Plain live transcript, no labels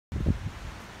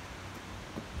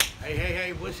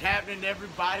Hey, what's happening,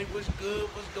 everybody? What's good?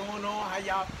 What's going on? How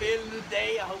y'all feeling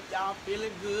today? I hope y'all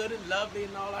feeling good and lovely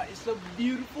and all that. It's a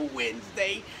beautiful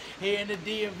Wednesday here in the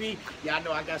DMV. Y'all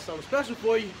know I got something special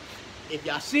for you. If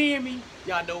y'all seeing me,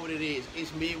 y'all know what it is.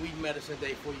 It's midweek medicine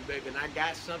day for you, baby. And I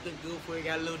got something good for you.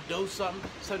 Got a little dose,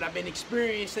 something I've been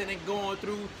experiencing and going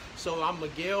through. So I'm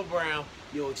Miguel Brown,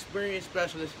 your experience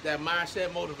specialist, that mindset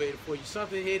motivator for you.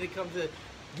 Something here that comes to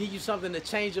give you something to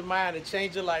change your mind and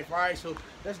change your life. All right, so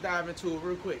let's dive into it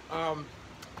real quick. I'm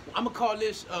gonna call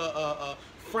this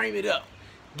frame it up,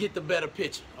 get the better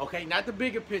picture. Okay, not the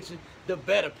bigger picture, the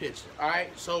better picture. All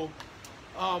right, so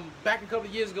back a couple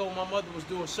of years ago when my mother was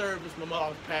doing service, my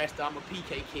mother was pastor, I'm a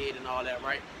PK kid and all that,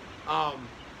 right?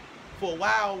 For a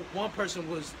while, one person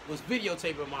was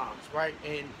videotaping moms, right?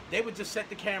 And they would just set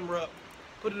the camera up,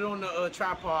 put it on the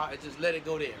tripod, and just let it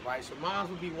go there, right? So moms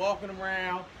would be walking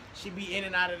around, she'd be in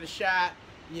and out of the shot,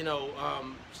 you know,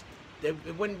 there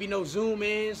wouldn't be no zoom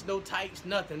ins, no tights,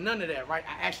 nothing, none of that, right?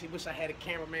 I actually wish I had a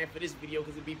cameraman for this video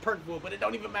because it'd be perfect for it, but it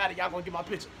don't even matter, y'all gonna get my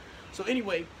picture. So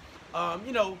anyway,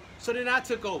 you know, so then I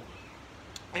took over,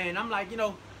 and I'm like, you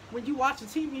know, when you watch the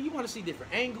TV, you want to see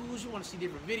different angles, you want to see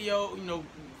different video, you know,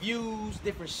 views,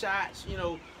 different shots, you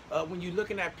know. When you're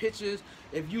looking at pictures,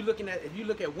 if you look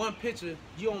at one picture,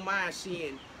 you don't mind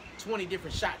seeing 20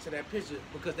 different shots of that picture,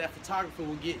 because that photographer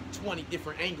will get 20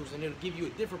 different angles and it'll give you a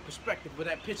different perspective of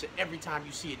that picture every time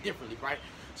you see it differently, right?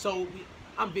 So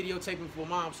I'm videotaping for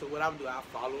mom, so what I would do, I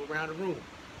follow around the room,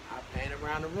 I pan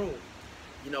around the room.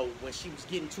 You know, when she was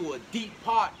getting to a deep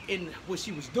part in what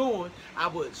she was doing, I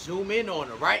would zoom in on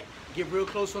her, right? Get real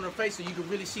close on her face so you can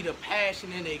really see the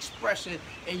passion and the expression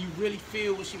and you really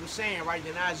feel what she was saying, right?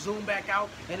 Then I zoom back out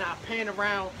and I pan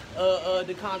around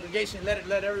the congregation, let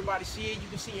everybody see it. You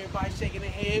can see everybody shaking their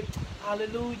head.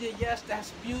 Hallelujah, yes, that's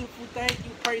beautiful, thank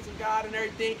you, praising God and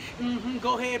everything.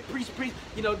 Go ahead, preach,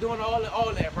 you know, doing all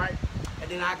that, right? And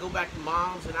then I go back to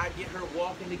mom's and I get her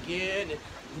walking again, and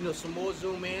you know, some more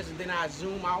zoom ins, and then I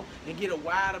zoom out and get a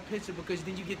wider picture, because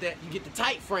then you get the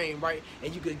tight frame, right?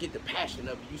 And you could get the passion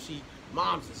of it. You see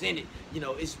moms is in it, you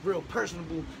know, it's real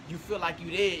personable. You feel like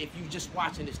you there if you just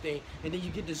watching this thing. And then you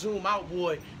get to zoom out,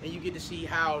 boy, and you get to see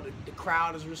how the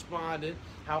crowd is responding,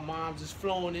 how moms is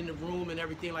flowing in the room and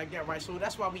everything like that, right? So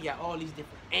that's why we got all these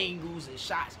different angles and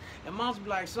shots. And moms be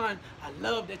like, son, I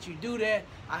love that you do that.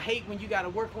 I hate when you got to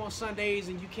work on Sundays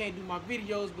and you can't do my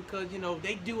videos, because, you know,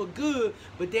 they do it good,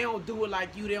 but they don't do it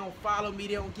like you. They don't follow me.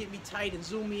 They don't get me tight and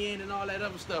zoom me in and all that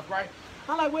other stuff, right?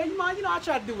 I'm like, well, you know, I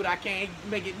try to do what I can,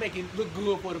 make it look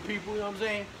good for the people, you know what I'm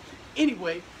saying?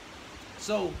 Anyway,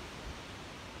 so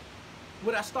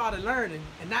what I started learning,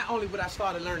 and not only what I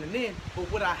started learning then, but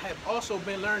what I have also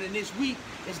been learning this week,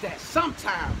 is that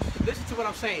sometimes, listen to what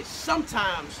I'm saying,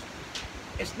 sometimes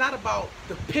it's not about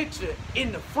the picture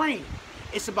in the frame,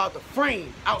 it's about the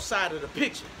frame outside of the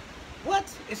picture. What?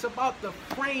 It's about the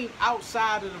frame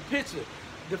outside of the picture.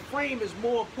 The frame is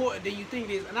more important than you think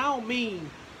it is, and I don't mean,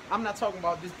 I'm not talking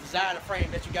about this designer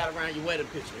frame that you got around your wedding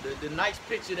picture, the nice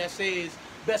picture that says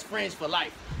best friends for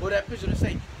life, or that picture that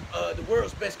say the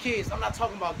world's best kids. I'm not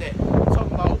talking about that. I'm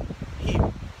talking about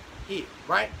here,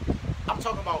 right? I'm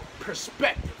talking about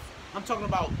perspective. I'm talking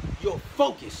about your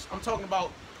focus. I'm talking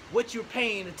about what you're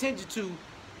paying attention to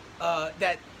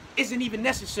that isn't even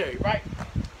necessary, right?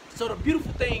 So the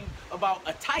beautiful thing about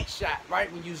a tight shot, right,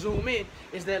 when you zoom in,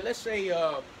 is that, let's say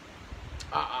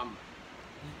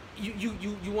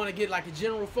you want to get like a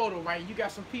general photo, right? You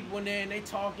got some people in there and they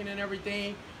talking and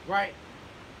everything, right?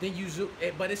 Then you zoom,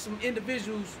 but it's some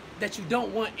individuals that you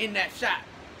don't want in that shot.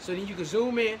 So then you can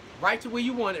zoom in right to where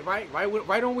you want it, right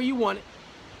on where you want it,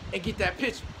 and get that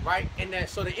picture, right? And that,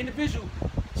 so the individual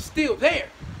still there,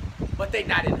 but they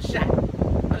not in the shot.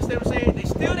 Understand what I'm saying? They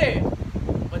still there,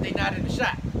 but they not in the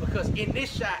shot, because in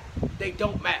this shot they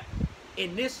don't matter.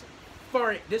 In this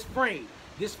frame,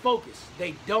 this focus,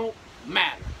 they don't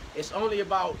matter. It's only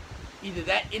about either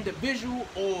that individual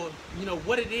or, you know,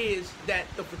 what it is that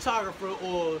the photographer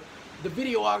or the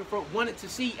videographer wanted to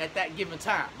see at that given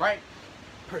time, right?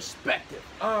 Perspective.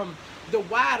 The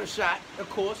wider shot, of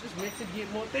course, is meant to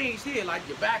get more things here, like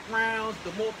your backgrounds,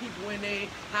 the more people in there,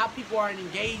 how people are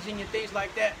engaging and things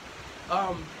like that.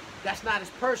 That's not as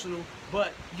personal,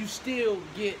 but you still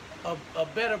get a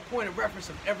better point of reference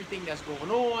of everything that's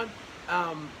going on.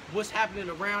 What's happening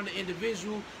around the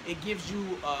individual. It gives you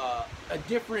a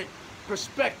different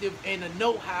perspective and a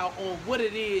know-how on what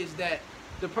it is that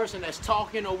the person that's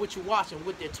talking, or what you're watching,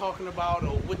 what they're talking about,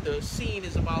 or what the scene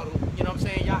is about, or, you know what I'm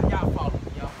saying? Y'all follow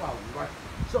me, right?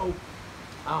 So,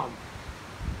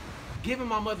 giving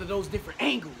my mother those different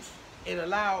angles it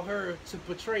allowed her to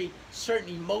portray certain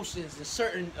emotions and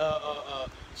certain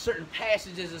certain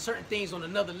passages and certain things on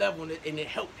another level, and it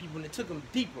helped people and it took them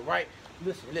deeper, right?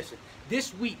 Listen.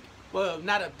 This week, well,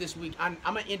 not up this week. I'm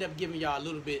gonna end up giving y'all a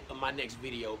little bit of my next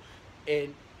video,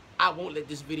 and I won't let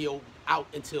this video out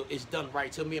until it's done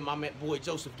right. Till me and my boy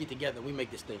Joseph get together and we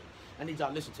make this thing. I need y'all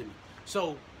to listen to me.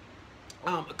 So,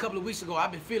 a couple of weeks ago,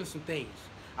 I've been feeling some things.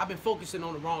 I've been focusing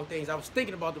on the wrong things. I was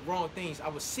thinking about the wrong things. I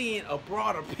was seeing a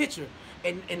broader picture,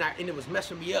 and it was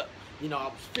messing me up. You know, I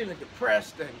was feeling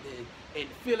depressed and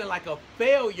feeling like a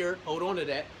failure. Hold on to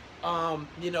that.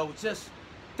 You know, just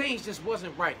things just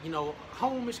wasn't right. You know,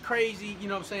 home is crazy. You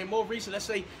know what I'm saying? More recent, let's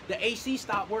say the AC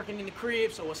stopped working in the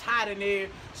crib, so it's hot in there.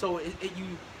 So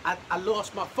I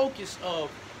lost my focus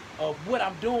of what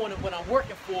I'm doing and what I'm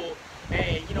working for.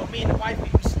 And, you know, me and the wife,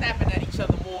 we snapping at each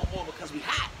other more and more because we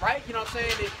hot, right? You know what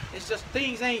I'm saying? It's just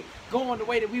things ain't going the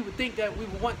way that we would think that we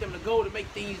would want them to go to make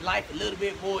things life a little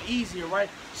bit more easier, right?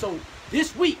 So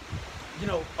this week, you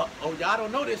know, y'all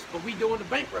don't know this, but we doing the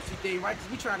bankruptcy thing, right?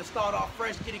 Because we trying to start off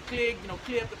fresh, get it clear, you know,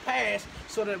 clear up the past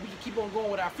so that we can keep on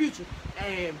going with our future.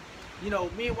 And, you know,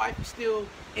 me and wife are still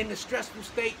in the stressful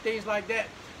state, things like that.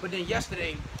 But then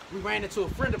yesterday, we ran into a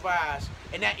friend of ours,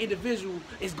 and that individual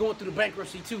is going through the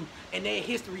bankruptcy too, and their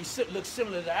history looks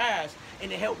similar to ours,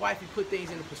 and it helped wifey put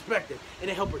things into perspective, and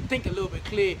it helped her think a little bit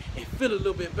clear and feel a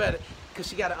little bit better, because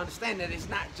she got to understand that it's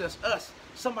not just us.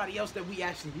 Somebody else that we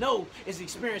actually know is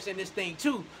experiencing this thing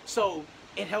too, so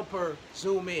it helped her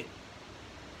zoom in,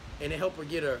 and it helped her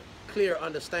get a clear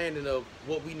understanding of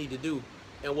what we need to do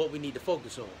and what we need to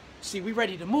focus on. See, we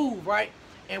ready to move, right?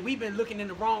 And we've been looking in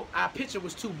the wrong, our picture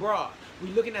was too broad.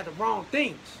 We're looking at the wrong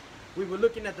things. We were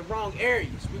looking at the wrong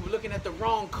areas. We were looking at the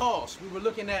wrong costs. We were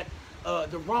looking at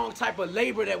the wrong type of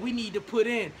labor that we need to put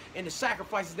in and the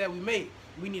sacrifices that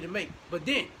we need to make. But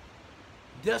then,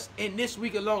 just in this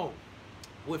week alone,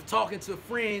 with talking to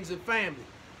friends and family,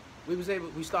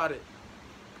 we started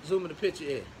zooming the picture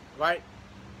in, right?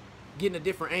 Getting a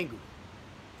different angle,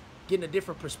 getting a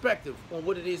different perspective on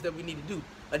what it is that we need to do.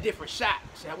 A different shot.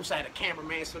 See, I wish I had a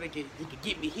cameraman so he could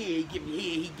get me here, he get me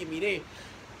here, he get me there.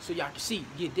 So y'all can see,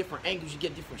 you get different angles, you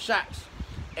get different shots.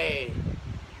 And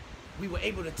we were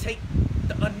able to take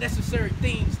the unnecessary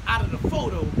things out of the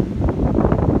photo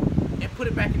and put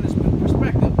it back in this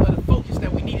perspective of the focus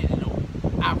that we needed to know,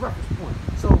 our reference point.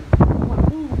 So we want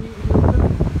to move,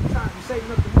 we're trying to save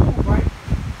enough to move, right?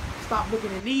 Stop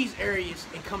looking in these areas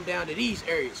and come down to these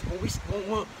areas.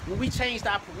 When we changed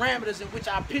our parameters in which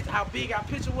our pitch, how big our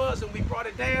picture was, and we brought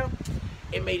it down,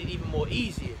 it made it even more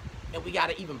easier, and we got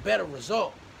an even better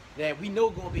result that we know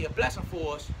going to be a blessing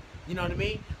for us. You know what I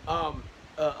mean?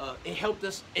 It helped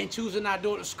us in choosing our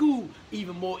daughter's school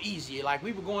even more easier. Like,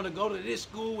 we were going to go to this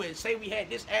school and say we had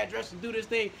this address and do this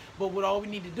thing, but what all we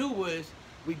need to do was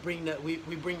we bring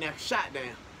that shot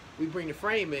down, we bring the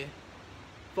frame in,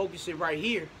 focus it right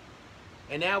here.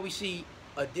 And now we see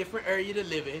a different area to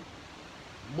live in,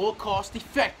 more cost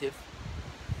effective,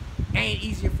 and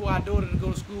easier for our daughter to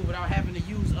go to school without having to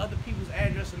use other people's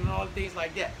addresses and all the things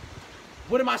like that.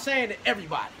 What am I saying to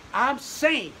everybody? I'm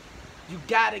saying you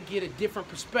gotta get a different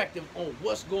perspective on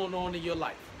what's going on in your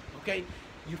life, okay?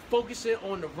 You focusing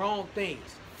on the wrong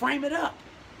things. Frame it up.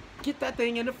 Get that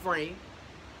thing in the frame.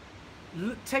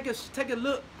 Take a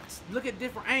look at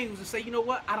different angles and say, you know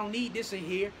what? I don't need this in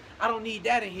here. I don't need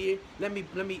that in here. Let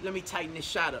me tighten this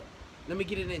shot up. Let me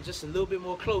get it in just a little bit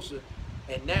more closer.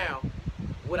 And now,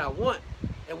 what I want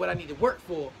and what I need to work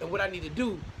for and what I need to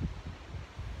do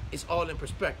is all in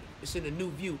perspective. It's in a new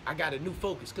view. I got a new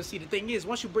focus. Because see, the thing is,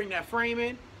 once you bring that frame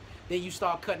in, then you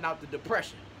start cutting out the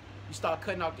depression. You start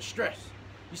cutting out the stress.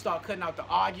 You start cutting out the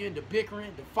arguing, the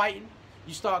bickering, the fighting.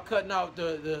 You start cutting out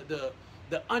the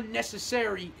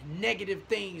unnecessary negative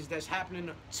things that's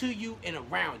happening to you and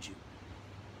around you.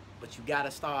 But you gotta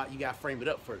frame it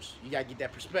up first. You gotta get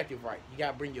that perspective right. You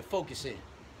gotta bring your focus in.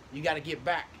 You gotta get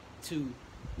back to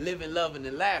living, loving,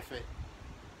 and laughing.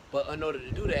 But in order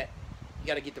to do that, you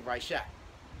gotta get the right shot.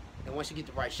 And once you get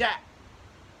the right shot,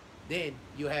 then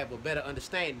you'll have a better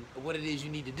understanding of what it is you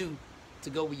need to do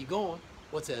to go where you're going,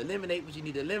 or to eliminate what you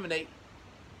need to eliminate,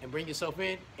 and bring yourself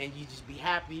in, and you just be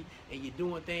happy, and you're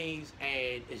doing things,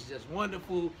 and it's just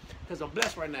wonderful, because I'm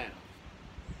blessed right now.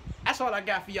 That's all I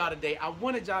got for y'all today. I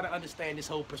wanted y'all to understand this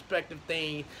whole perspective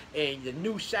thing and the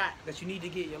new shot that you need to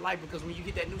get in your life, because when you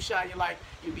get that new shot in your life,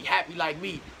 you'll be happy like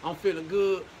me. I'm feeling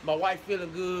good. My wife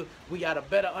feeling good. We got a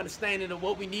better understanding of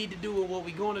what we need to do and what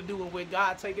we're going to do and where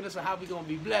God taking us and how we're going to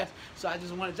be blessed. So I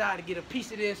just wanted y'all to get a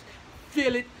piece of this,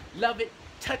 feel it, love it,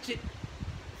 touch it,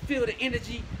 feel the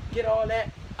energy, get all that.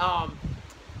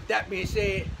 That being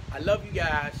said, I love you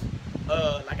guys.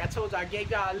 Like I told you, I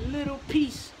gave y'all a little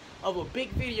piece of a big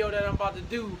video that I'm about to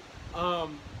do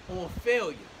on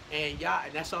failure. And y'all,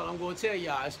 and that's all I'm going to tell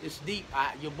y'all. It's deep.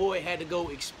 Your boy had to go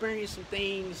experience some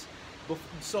things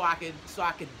so I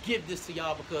could give this to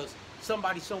y'all, because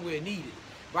somebody somewhere needed it,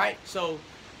 right? So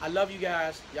I love you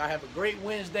guys. Y'all have a great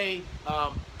Wednesday.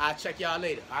 I'll check y'all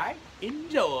later. All right,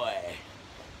 enjoy.